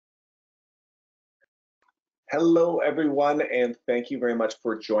Hello, everyone, and thank you very much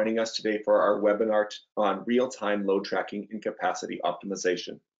for joining us today for our webinar on real-time load tracking and capacity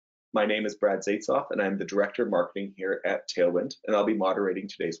optimization. My name is Brad Zaitsoff, and I'm the Director of Marketing here at Tailwind, and I'll be moderating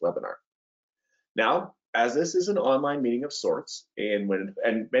today's webinar. Now, as this is an online meeting of sorts, and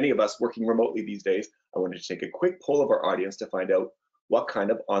many of us working remotely these days, I wanted to take a quick poll of our audience to find out what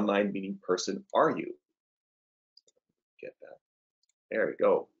kind of online meeting person are you? Get that. There we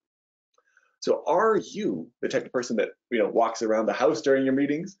go. So are you the type of person that walks around the house during your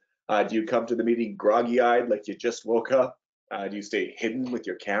meetings? Do you come to the meeting groggy-eyed like you just woke up? Do you stay hidden with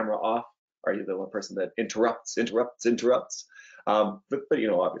your camera off? Are you the one person that interrupts? But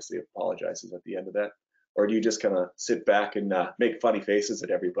obviously apologizes at the end of that. Or do you just kind of sit back and make funny faces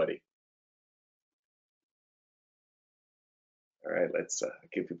at everybody? All right, let's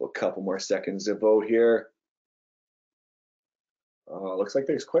give people a couple more seconds to vote here. Looks like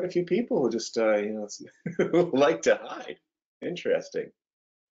there's quite a few people who just, who like to hide. Interesting.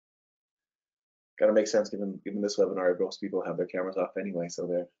 Got to make sense given this webinar. Most people have their cameras off anyway, so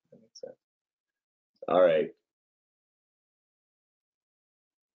that makes sense. All right.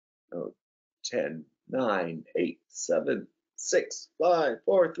 10, 9, 8, 7, 6, 5,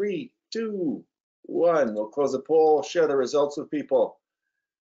 4, 3, 2, 1. We'll close the poll, share the results with people.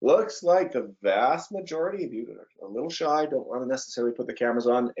 Looks like the vast majority of you are a little shy, don't want to necessarily put the cameras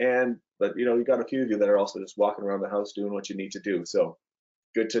on, but you got a few of you that are also just walking around the house doing what you need to do. So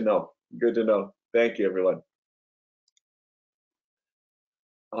good to know. Good to know. Thank you, everyone.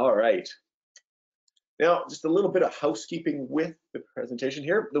 All right. Now, just a little bit of housekeeping with the presentation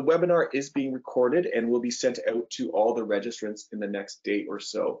here. The webinar is being recorded and will be sent out to all the registrants in the next day or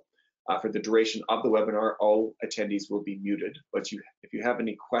so. For the duration of the webinar, all attendees will be muted, but if you have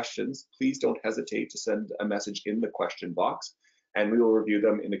any questions, please don't hesitate to send a message in the question box, and we will review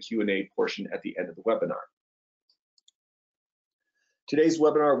them in the Q&A portion at the end of the webinar. Today's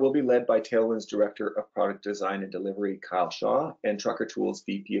webinar will be led by Tailwind's Director of Product Design and Delivery, Kyle Shaw, and Trucker Tools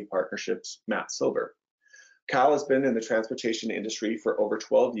VP of Partnerships, Matt Silver. Kyle has been in the transportation industry for over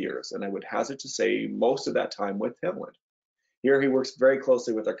 12 years, and I would hazard to say most of that time with Tailwind. Here he works very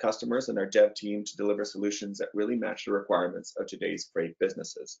closely with our customers and our dev team to deliver solutions that really match the requirements of today's freight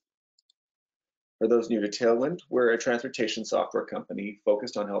businesses. For those new to Tailwind, we're a transportation software company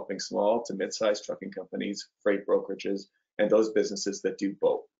focused on helping small to mid-sized trucking companies, freight brokerages, and those businesses that do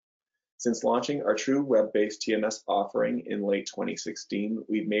both. Since launching our true web-based TMS offering in late 2016,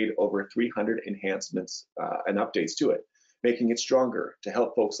 we've made over 300 enhancements and updates to it, making it stronger to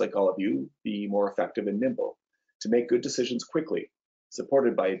help folks like all of you be more effective and nimble, to make good decisions quickly,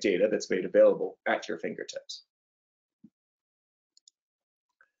 supported by data that's made available at your fingertips.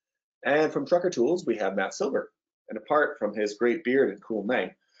 And from Trucker Tools, we have Matt Silver. And apart from his great beard and cool name,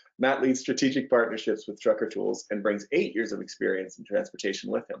 Matt leads strategic partnerships with Trucker Tools and brings 8 years of experience in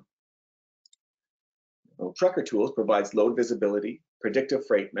transportation with him. Trucker Tools provides load visibility, predictive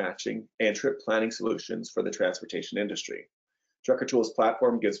freight matching, and trip planning solutions for the transportation industry. Trucker Tools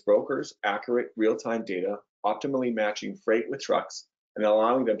platform gives brokers accurate real-time data, optimally matching freight with trucks and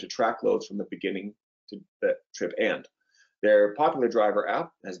allowing them to track loads from the beginning to the trip end. Their popular driver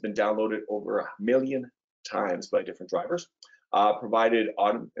app has been downloaded over 1 million times by different drivers, and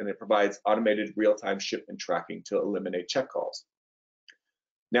it provides automated real-time shipment tracking to eliminate check calls.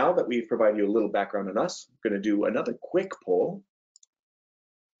 Now that we've provided you a little background on us, I'm going to do another quick poll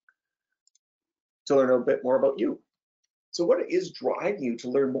to learn a bit more about you. So what is driving you to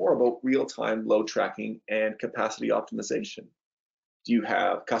learn more about real-time load tracking and capacity optimization? Do you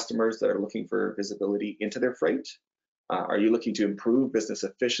have customers that are looking for visibility into their freight? Are you looking to improve business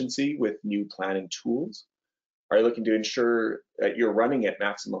efficiency with new planning tools? Are you looking to ensure that you're running at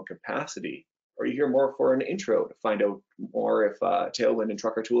maximum capacity? Or are you here more for an intro to find out more if Tailwind and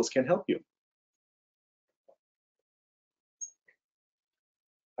Trucker Tools can help you?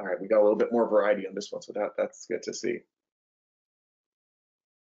 All right, we got a little bit more variety on this one, so that's good to see.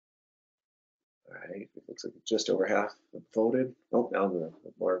 All right, it looks like just over half voted. Oh, now the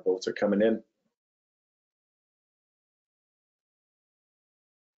more votes are coming in.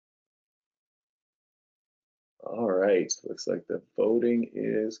 All right, looks like the voting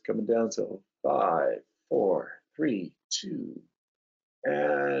is coming down to 5, 4, 3, 2,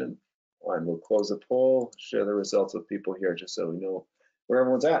 and 1. We'll close the poll, share the results with people here just so we know where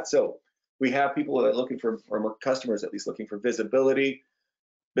everyone's at. So we have people that are looking for, or customers at least looking for visibility.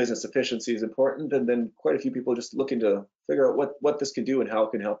 Business efficiency is important, and then quite a few people just looking to figure out what this can do and how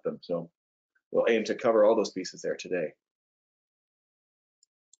it can help them. So we'll aim to cover all those pieces there today.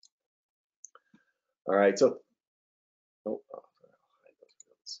 All right, so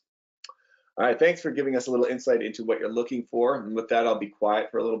All right, thanks for giving us a little insight into what you're looking for. And with that, I'll be quiet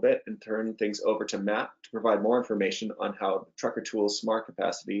for a little bit and turn things over to Matt to provide more information on how Trucker Tools smart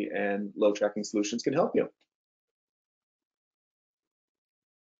capacity and load tracking solutions can help you.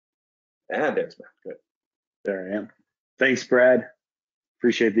 And there's Matt. Good. There I am. Thanks, Brad.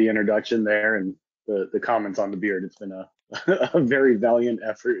 Appreciate the introduction there and the comments on the beard. It's been a very valiant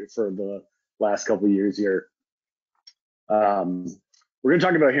effort for the last couple of years here. We're going to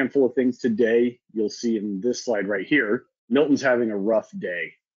talk about a handful of things today. You'll see in this slide right here, Milton's having a rough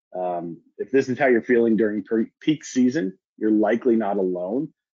day. If this is how you're feeling during peak season, you're likely not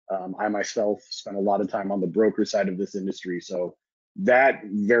alone. I myself spent a lot of time on the broker side of this industry, so that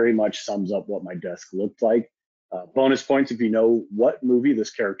very much sums up what my desk looked like. Bonus points if you know what movie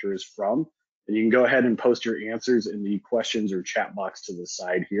this character is from, and you can go ahead and post your answers in the questions or chat box to the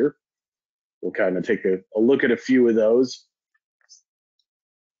side here. We'll kind of take a look at a few of those.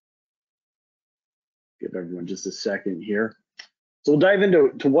 Give everyone just a second here. So we'll dive into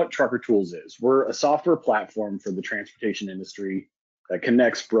what Trucker Tools is. We're a software platform for the transportation industry that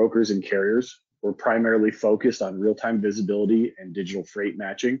connects brokers and carriers. We're primarily focused on real-time visibility and digital freight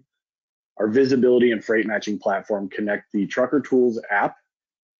matching. Our visibility and freight matching platform connect the Trucker Tools app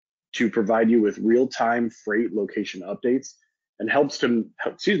to provide you with real-time freight location updates and helps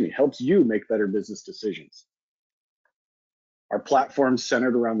you make better business decisions. Our platform's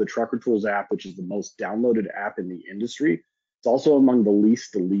centered around the Trucker Tools app, which is the most downloaded app in the industry. It's also among the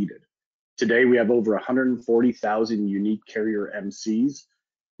least deleted. Today, we have over 140,000 unique carrier MCs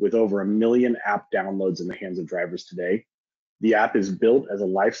with over 1 million app downloads in the hands of drivers today. The app is built as a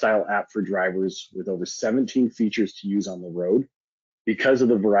lifestyle app for drivers with over 17 features to use on the road. Because of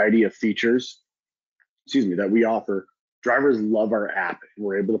the variety of features, that we offer, drivers love our app, and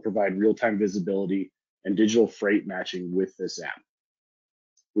we're able to provide real-time visibility and digital freight matching with this app.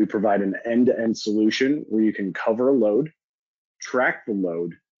 We provide an end-to-end solution where you can cover a load, track the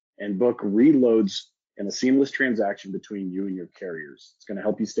load, and book reloads in a seamless transaction between you and your carriers. It's going to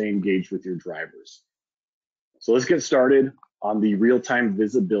help you stay engaged with your drivers. So let's get started on the real-time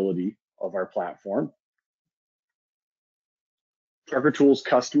visibility of our platform. Trucker Tools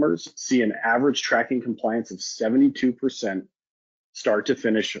customers see an average tracking compliance of 72% start to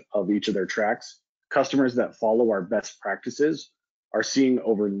finish of each of their tracks. Customers that follow our best practices are seeing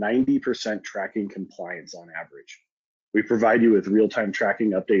over 90% tracking compliance on average. We provide you with real-time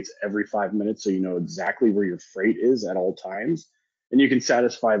tracking updates every 5 minutes so you know exactly where your freight is at all times, and you can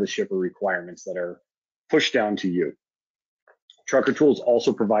satisfy the shipper requirements that are pushed down to you. Trucker Tools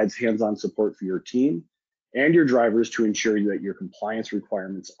also provides hands-on support for your team and your drivers to ensure that your compliance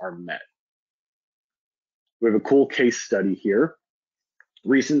requirements are met. We have a cool case study here.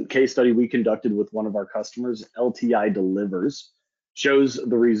 Recent case study we conducted with one of our customers, LTI Delivers, shows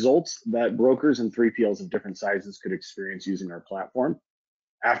the results that brokers and 3PLs of different sizes could experience using our platform.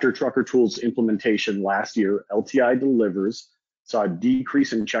 After Trucker Tools implementation last year, LTI Delivers saw a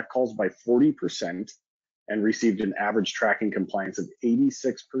decrease in check calls by 40% and received an average tracking compliance of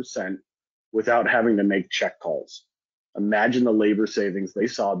 86% without having to make check calls. Imagine the labor savings they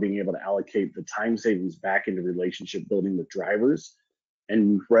saw being able to allocate the time savings back into relationship building with drivers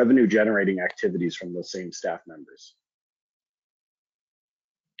and revenue generating activities from those same staff members.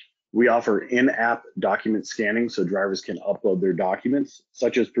 We offer in-app document scanning so drivers can upload their documents,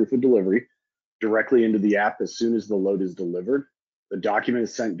 such as proof of delivery, directly into the app as soon as the load is delivered. The document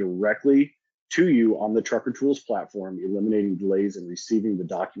is sent directly to you on the Trucker Tools platform, eliminating delays in receiving the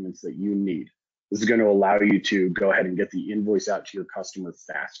documents that you need. This is going to allow you to go ahead and get the invoice out to your customer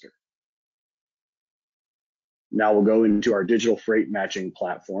faster. Now we'll go into our digital freight matching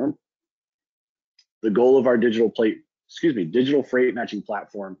platform. The goal of our digital freight matching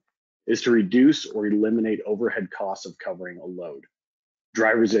platform is to reduce or eliminate overhead costs of covering a load.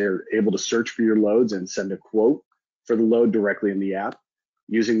 Drivers are able to search for your loads and send a quote for the load directly in the app.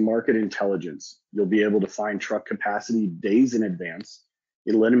 Using market intelligence, you'll be able to find truck capacity days in advance,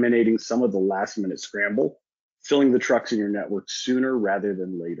 eliminating some of the last-minute scramble, filling the trucks in your network sooner rather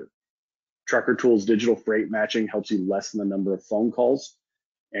than later. Trucker Tools digital freight matching helps you lessen the number of phone calls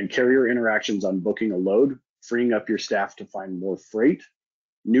and carrier interactions on booking a load, freeing up your staff to find more freight,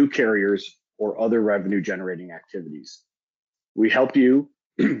 new carriers, or other revenue generating activities. We help you,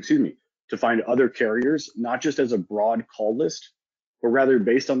 to find other carriers, not just as a broad call list, but rather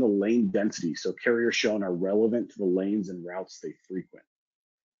based on the lane density, so carriers shown are relevant to the lanes and routes they frequent.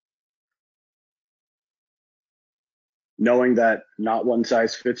 Knowing that not one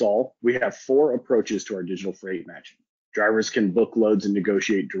size fits all, we have 4 approaches to our digital freight matching. Drivers can book loads and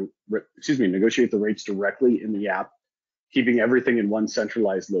negotiate the rates directly in the app, keeping everything in one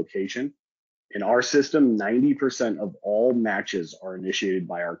centralized location. In our system, 90% of all matches are initiated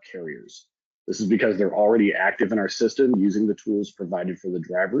by our carriers. This is because they're already active in our system using the tools provided for the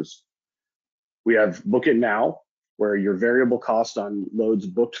drivers. We have Book It Now, where your variable cost on loads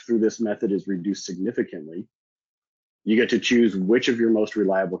booked through this method is reduced significantly. You get to choose which of your most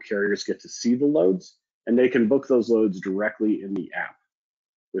reliable carriers get to see the loads, and they can book those loads directly in the app.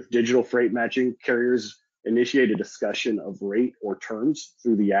 With digital freight matching, carriers initiate a discussion of rate or terms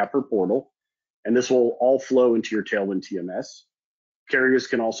through the app or portal, and this will all flow into your Tailwind TMS. Carriers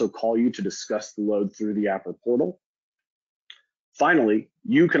can also call you to discuss the load through the app or portal. Finally,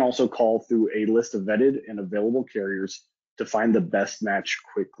 you can also call through a list of vetted and available carriers to find the best match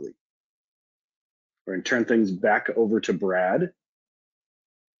quickly. We're going to turn things back over to Brad.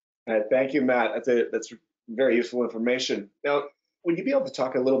 Thank you, Matt. That's very useful information. Now, would you be able to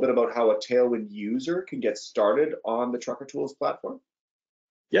talk a little bit about how a Tailwind user can get started on the Trucker Tools platform?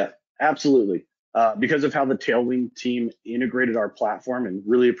 Yeah, absolutely. Because of how the Tailwind team integrated our platform, and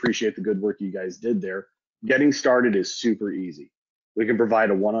really appreciate the good work you guys did there, getting started is super easy. We can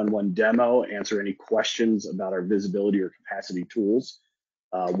provide a one-on-one demo, answer any questions about our visibility or capacity tools.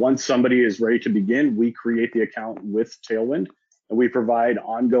 Once somebody is ready to begin, we create the account with Tailwind, and we provide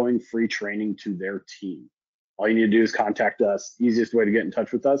ongoing free training to their team. All you need to do is contact us. Easiest way to get in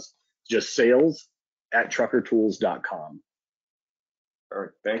touch with us, just sales@truckertools.com. All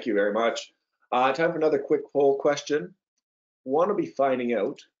right, thank you very much. Time for another quick poll question. Want to be finding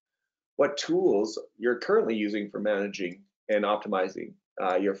out what tools you're currently using for managing and optimizing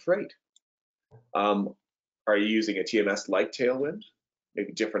your freight. Are you using a TMS like Tailwind?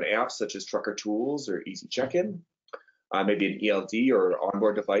 Maybe different apps such as Trucker Tools or Easy Check-In? Maybe an ELD or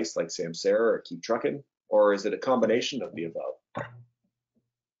onboard device like Samsara or Keep Truckin'? Or is it a combination of the above?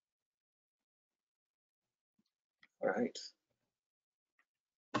 All right.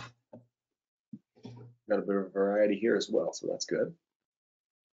 Got a bit of variety here as well, so that's good.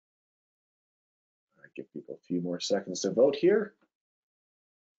 All right, give people a few more seconds to vote here.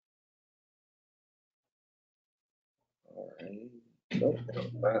 All right. Nope.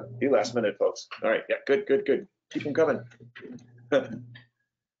 Be last minute, folks. All right. Yeah. Good. Keep them coming. All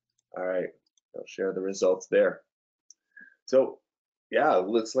right. I'll share the results there. So, yeah, it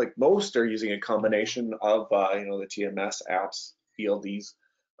looks like most are using a combination of the TMS apps, ELDs,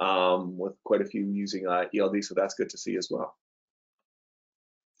 with quite a few using ELD. So that's good to see as well.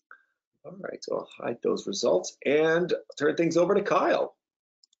 All right. So I'll hide those results and turn things over to Kyle.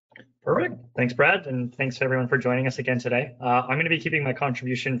 Perfect. Thanks, Brad, and thanks everyone for joining us again today. I'm going to be keeping my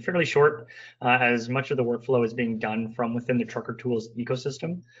contribution fairly short, as much of the workflow is being done from within the Trucker Tools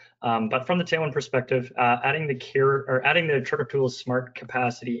ecosystem. But from the Tailwind perspective, adding the Trucker Tools smart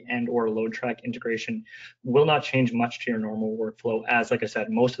capacity and/or load track integration will not change much to your normal workflow, as, like I said,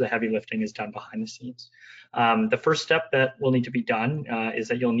 most of the heavy lifting is done behind the scenes. The first step that will need to be done is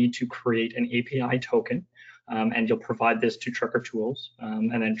that you'll need to create an API token. And you'll provide this to Trucker Tools.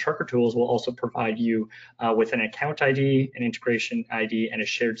 And then Trucker Tools will also provide you with an account ID, an integration ID, and a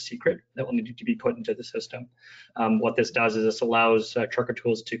shared secret that will need to be put into the system. What this does is this allows Trucker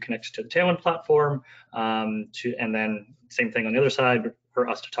Tools to connect to the Tailwind platform, and then same thing on the other side for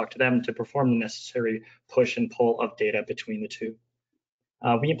us to talk to them to perform the necessary push and pull of data between the two.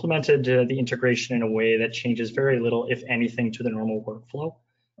 We implemented the integration in a way that changes very little, if anything, to the normal workflow.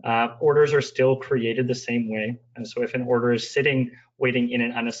 Orders are still created the same way. And so if an order is sitting waiting in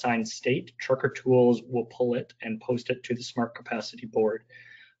an unassigned state, Trucker Tools will pull it and post it to the smart capacity board.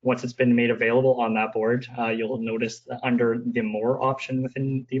 Once it's been made available on that board, you'll notice that under the more option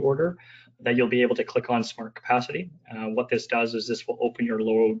within the order that you'll be able to click on smart capacity. What this does is this will open your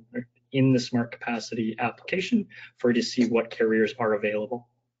load in the smart capacity application for you to see what carriers are available.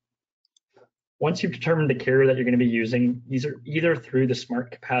 Once you've determined the carrier that you're going to be using, either through the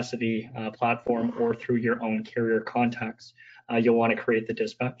smart capacity platform or through your own carrier contacts, you'll want to create the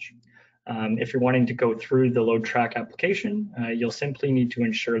dispatch. If you're wanting to go through the load track application, you'll simply need to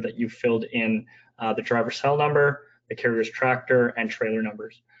ensure that you filled in the driver cell number, the carrier's tractor, and trailer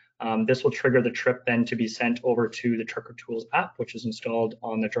numbers. This will trigger the trip then to be sent over to the Trucker Tools app, which is installed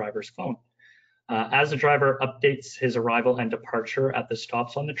on the driver's phone. As the driver updates his arrival and departure at the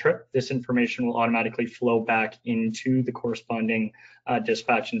stops on the trip, this information will automatically flow back into the corresponding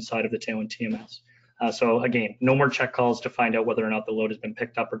dispatch inside of the Tailwind TMS. So again, no more check calls to find out whether or not the load has been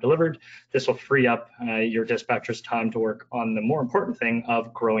picked up or delivered. This will free up your dispatcher's time to work on the more important thing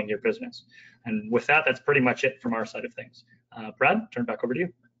of growing your business. And with that, that's pretty much it from our side of things. Brad, turn it back over to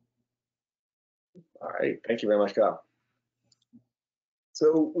you. All right, thank you very much, Kyle.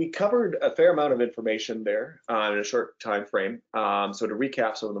 So we covered a fair amount of information there in a short time frame. So to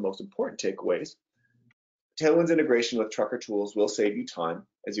recap some of the most important takeaways, Tailwind's integration with trucker tools will save you time,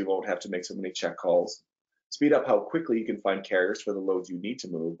 as you won't have to make so many check calls, speed up how quickly you can find carriers for the loads you need to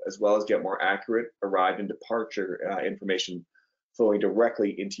move, as well as get more accurate arrive and departure information flowing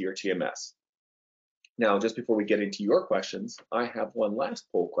directly into your TMS. Now, just before we get into your questions, I have one last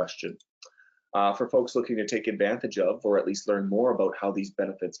poll question. For folks looking to take advantage of, or at least learn more about how these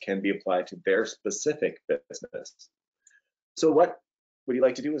benefits can be applied to their specific business. So what would you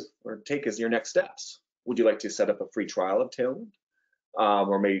like to do or take as your next steps? Would you like to set up a free trial of Tailwind?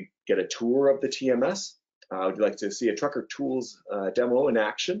 Or maybe get a tour of the TMS? Would you like to see a Trucker Tools demo in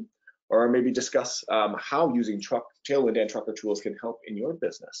action? Or maybe discuss how using Tailwind and Trucker Tools can help in your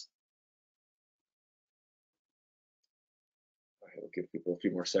business? We'll give people a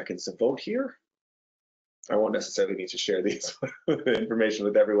few more seconds to vote here. I won't necessarily need to share these information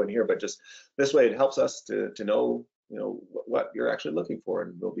with everyone here, but just this way it helps us to know, what you're actually looking for,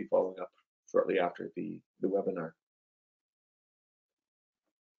 and we'll be following up shortly after the webinar.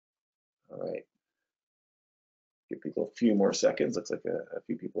 All right. Give people a few more seconds. Looks like a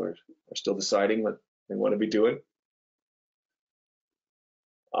few people are still deciding what they want to be doing.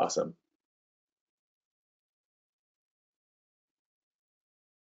 Awesome.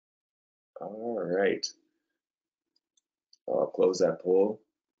 All right. I'll close that poll.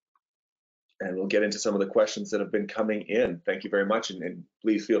 And we'll get into some of the questions that have been coming in. Thank you very much, and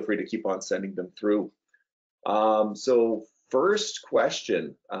please feel free to keep on sending them through. So first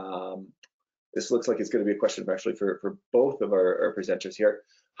question, this looks like it's going to be a question actually for both of our presenters here.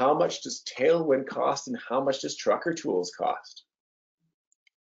 How much does Tailwind cost, and how much does Trucker Tools cost?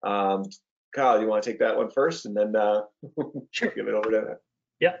 Kyle, you want to take that one first, and then Sure. give it over to that?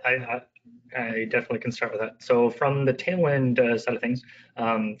 Yeah, I definitely can start with that. So from the Tailwind side of things,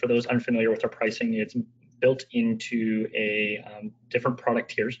 for those unfamiliar with our pricing, it's built into a different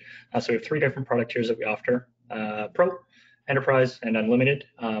product tiers. So we have 3 different product tiers that we offer: Pro, Enterprise, and Unlimited.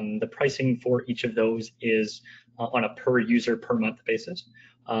 The pricing for each of those is on a per user per month basis.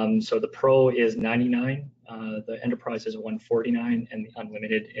 So the Pro is $99, the Enterprise is $149, and the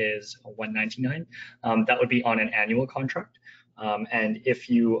Unlimited is $199. That would be on an annual contract. And if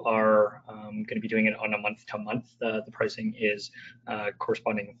you are going to be doing it on a month-to-month, the pricing is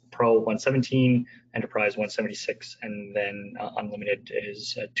corresponding Pro 117, Enterprise 176, and then Unlimited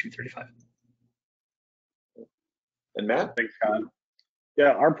is 235. And Matt? Thanks, Con.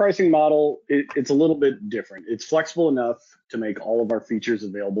 Yeah, our pricing model, it's a little bit different. It's flexible enough to make all of our features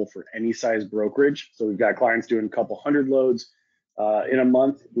available for any size brokerage. So we've got clients doing a couple hundred loads in a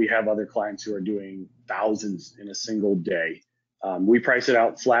month. We have other clients who are doing thousands in a single day. We price it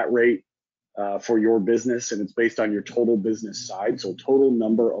out flat rate for your business, and it's based on your total business size. So total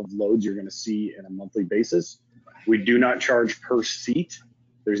number of loads you're going to see in a monthly basis. We do not charge per seat.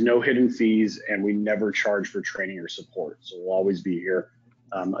 There's no hidden fees, and we never charge for training or support. So we'll always be here.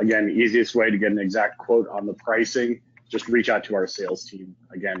 Again, the easiest way to get an exact quote on the pricing, just reach out to our sales team.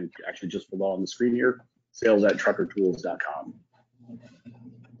 Again, actually just below on the screen here,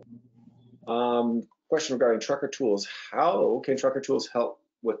 sales@truckertools.com. Question regarding Trucker Tools. How can Trucker Tools help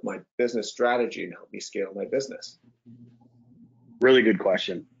with my business strategy and help me scale my business? Really good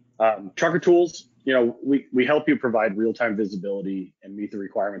question. Trucker Tools, we help you provide real-time visibility and meet the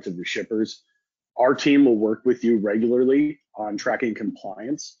requirements of your shippers. Our team will work with you regularly on tracking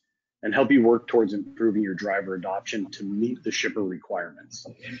compliance and help you work towards improving your driver adoption to meet the shipper requirements.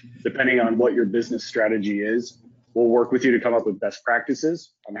 Depending on what your business strategy is, we'll work with you to come up with best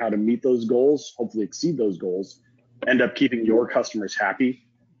practices on how to meet those goals, hopefully exceed those goals, end up keeping your customers happy.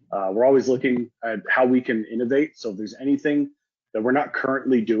 We're always looking at how we can innovate. So if there's anything that we're not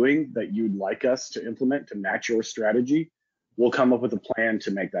currently doing that you'd like us to implement to match your strategy, we'll come up with a plan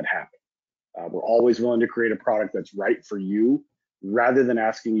to make that happen. We're always willing to create a product that's right for you, rather than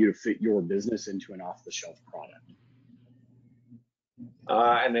asking you to fit your business into an off-the-shelf product.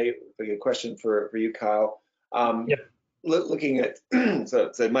 And a question for you, Kyle. Yep. Looking at,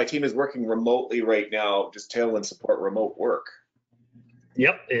 so my team is working remotely right now. Does Tailwind support remote work?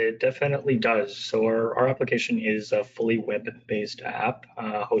 Yep, it definitely does. So our application is a fully web-based app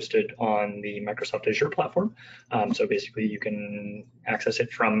hosted on the Microsoft Azure platform. So basically you can access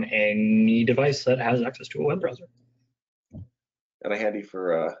it from any device that has access to a web browser. And handy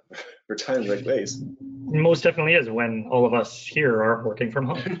for times like these. Most definitely is, when all of us here are working from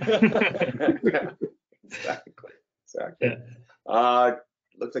home. Exactly. Yeah.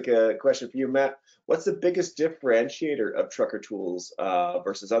 Looks like a question for you, Matt. What's the biggest differentiator of Trucker Tools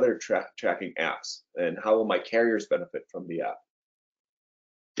versus other tracking apps, and how will my carriers benefit from the app?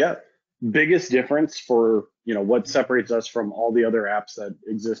 Yeah, biggest difference for what separates us from all the other apps that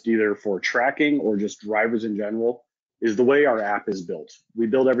exist either for tracking or just drivers in general is the way our app is built. We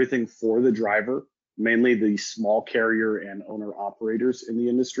build everything for the driver, mainly the small carrier and owner operators in the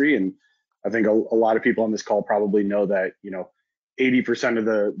industry. And I think a lot of people on this call probably know that 80% of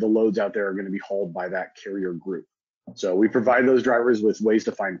the loads out there are going to be hauled by that carrier group. So we provide those drivers with ways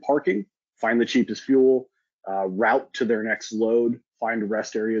to find parking, find the cheapest fuel, route to their next load, find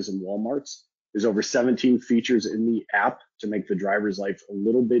rest areas and Walmarts. There's over 17 features in the app to make the driver's life a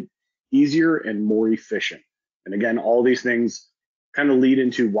little bit easier and more efficient. And again, all these things kind of lead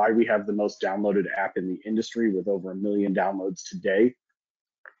into why we have the most downloaded app in the industry with over 1 million downloads today.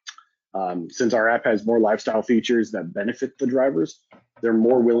 Since our app has more lifestyle features that benefit the drivers, they're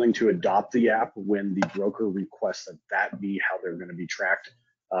more willing to adopt the app when the broker requests that be how they're going to be tracked.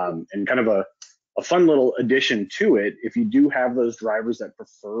 And kind of a fun little addition to it, if you do have those drivers that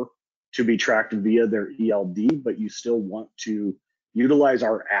prefer to be tracked via their ELD, but you still want to utilize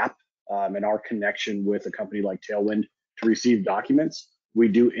our app and our connection with a company like Tailwind to receive documents, we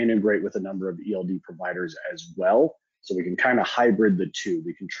do integrate with a number of ELD providers as well. So we can kind of hybrid the two.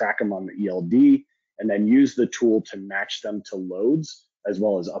 We can track them on the ELD and then use the tool to match them to loads as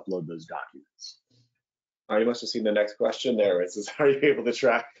well as upload those documents. Oh, you must have seen the next question there. It says, are you able to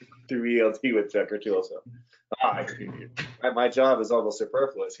track through ELD with Trucker Tools? So, my job is almost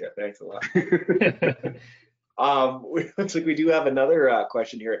superfluous here. Thanks a lot. Looks like we do have another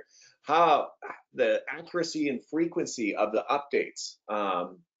question here. How the accuracy and frequency of the updates.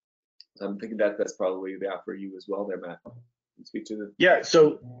 I'm thinking that's probably the app for you as well there, Matt. Speak to the... Yeah,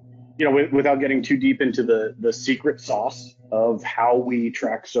 so without getting too deep into the secret sauce of how we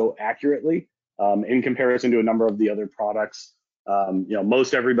track so accurately, in comparison to a number of the other products,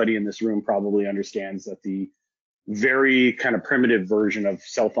 most everybody in this room probably understands that the very kind of primitive version of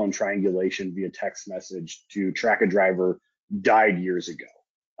cell phone triangulation via text message to track a driver died years ago.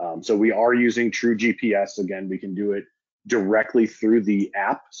 So we are using true GPS. Again, we can do it directly through the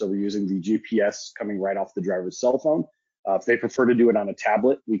app. So we're using the GPS coming right off the driver's cell phone. If they prefer to do it on a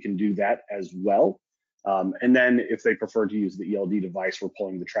tablet, we can do that as well. And then if they prefer to use the ELD device, we're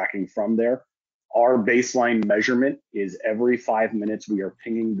pulling the tracking from there. Our baseline measurement is every 5 minutes we are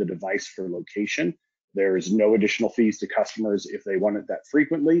pinging the device for location. There's no additional fees to customers if they want it that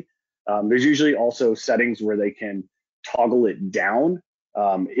frequently. There's usually also settings where they can toggle it down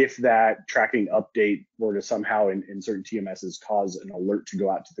if that tracking update were to somehow in certain TMSs cause an alert to go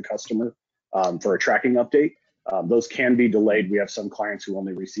out to the customer for a tracking update. Those can be delayed. We have some clients who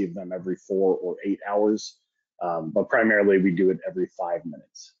only receive them every 4 or 8 hours, but primarily we do it every 5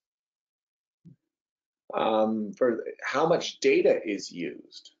 minutes. For how much data is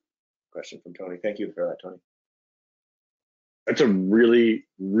used? Question from Tony. Thank you for that, Tony. That's a really,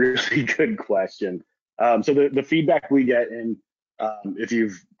 really good question. So the feedback we get, and if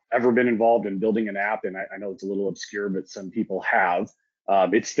you've ever been involved in building an app, and I know it's a little obscure, but some people have,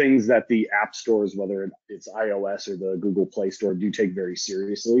 it's things that the app stores, whether it's iOS or the Google Play Store, do take very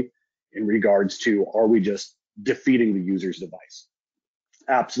seriously in regards to, are we just defeating the user's device?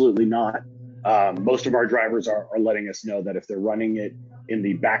 Absolutely not. Most of our drivers are letting us know that if they're running it in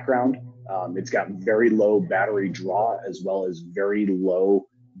the background, it's got very low battery draw as well as very low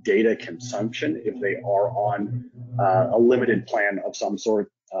data consumption if they are on a limited plan of some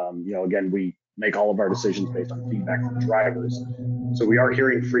sort. Again, we make all of our decisions based on feedback from drivers. So we are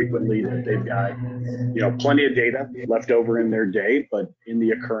hearing frequently that they've got, plenty of data left over in their day, but in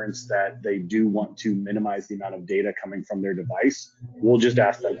the occurrence that they do want to minimize the amount of data coming from their device, we'll just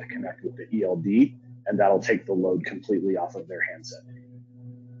ask them to connect with the ELD, and that'll take the load completely off of their handset.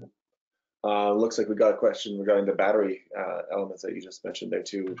 Looks like we got a question regarding the battery elements that you just mentioned there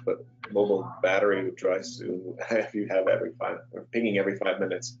too, but mobile battery drives to if you have pinging every 5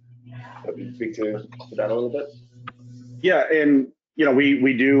 minutes. Can you speak to that a little bit? Yeah, and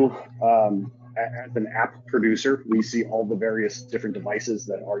we do as an app producer, we see all the various different devices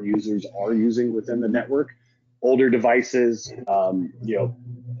that our users are using within the network. Older devices,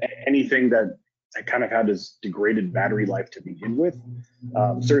 anything that kind of had this degraded battery life to begin with.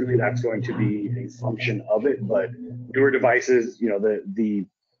 Certainly that's going to be a function of it, but newer devices, the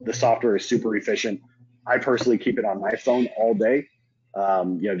software is super efficient. I personally keep it on my phone all day,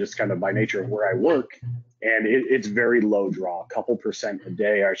 just kind of by nature of where I work, and it's very low draw, a couple percent a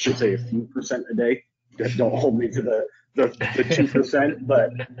day, or I should say a few percent a day. Don't hold me to the 2%,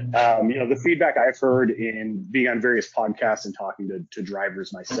 but the feedback I've heard in being on various podcasts and talking to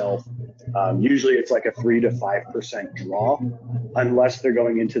drivers myself, usually it's like a 3 to 5% draw, unless they're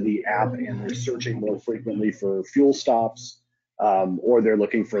going into the app and they're searching more frequently for fuel stops, or they're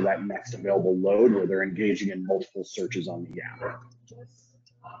looking for that next available load where they're engaging in multiple searches on the app.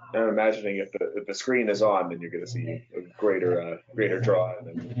 I'm imagining if the screen is on, then you're going to see a greater draw, and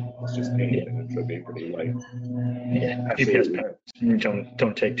then it's just paint, and it should be pretty light. Yeah, Absolutely. GPS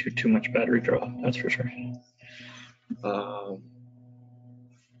don't take too much battery draw. That's for sure.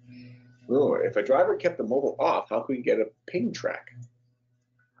 If a driver kept the mobile off, how could we get a ping track?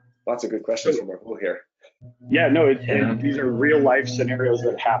 Lots of good questions from Rahul here. Yeah, no, these are real life scenarios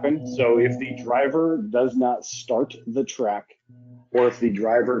that happen. So if the driver does not start the track, or if the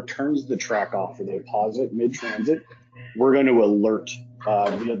driver turns the track off or they pause it mid-transit, we're going to alert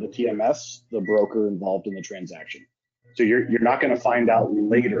via the TMS, the broker involved in the transaction. So you're not going to find out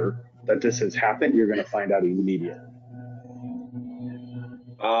later that this has happened. You're going to find out immediately.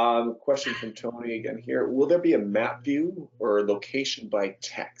 Question from Tony again here. Will there be a map view or location by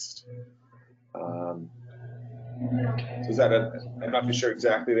text? So is that I'm not too sure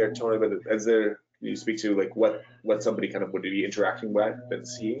exactly there, Tony, but can you speak to like what somebody kind of would be interacting with and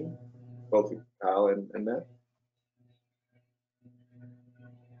seeing, both Kyle and Matt?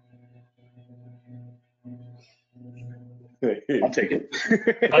 I'll take it.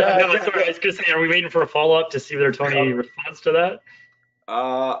 No, sorry, I was going to say, are we waiting for a follow-up to see whether Tony responds to that?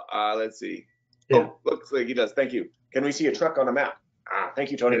 Let's see. Yeah. Oh, looks like he does. Thank you. Can we see a truck on a map? Thank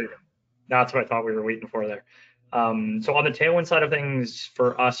you, Tony. That's what I thought we were waiting for there. So on the Tailwind side of things,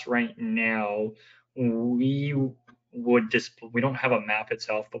 for us right now, we don't have a map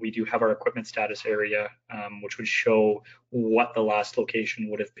itself, but we do have our equipment status area, which would show what the last location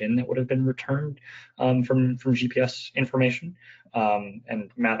would have been that would have been returned from GPS information.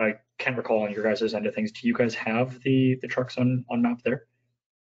 And Matt, I can't recall on your guys' end of things. Do you guys have the trucks on map there?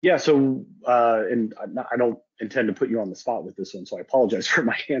 Yeah, so and I don't intend to put you on the spot with this one, so I apologize for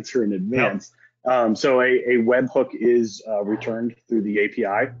my answer in advance. No. So a webhook is returned through the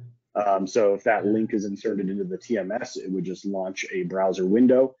API. So if that link is inserted into the TMS, it would just launch a browser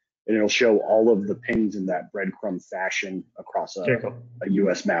window, and it'll show all of the pings in that breadcrumb fashion across a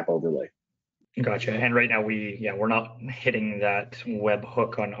US map overlay. Gotcha. And right now we're not hitting that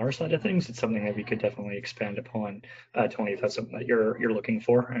webhook on our side of things. It's something that we could definitely expand upon, Tony, if that's something that you're looking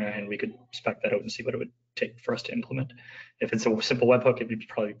for, and we could spec that out and see what it would take for us to implement. If it's a simple webhook, it'd be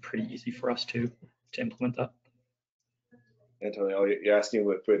probably pretty easy for us to implement that. Antonio, you're asking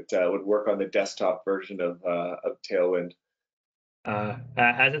what would work on the desktop version of Tailwind.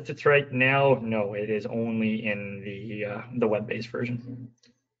 As it's right now, no, it is only in the web-based version,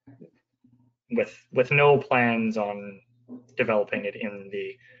 with no plans on developing it in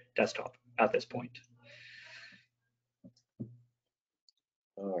the desktop at this point.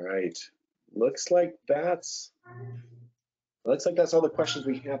 All right, looks like that's all the questions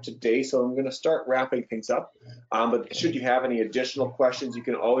we have today. So I'm going to start wrapping things up. But should you have any additional questions, you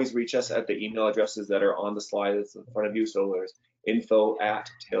can always reach us at the email addresses that are on the slide that's in front of you. So there's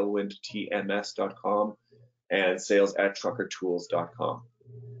info@tailwindtms.com and sales@truckertools.com.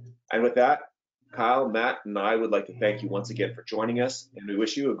 And with that, Kyle, Matt, and I would like to thank you once again for joining us, and we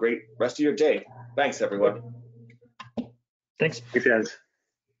wish you a great rest of your day. Thanks, everyone. Thanks. Thanks, guys.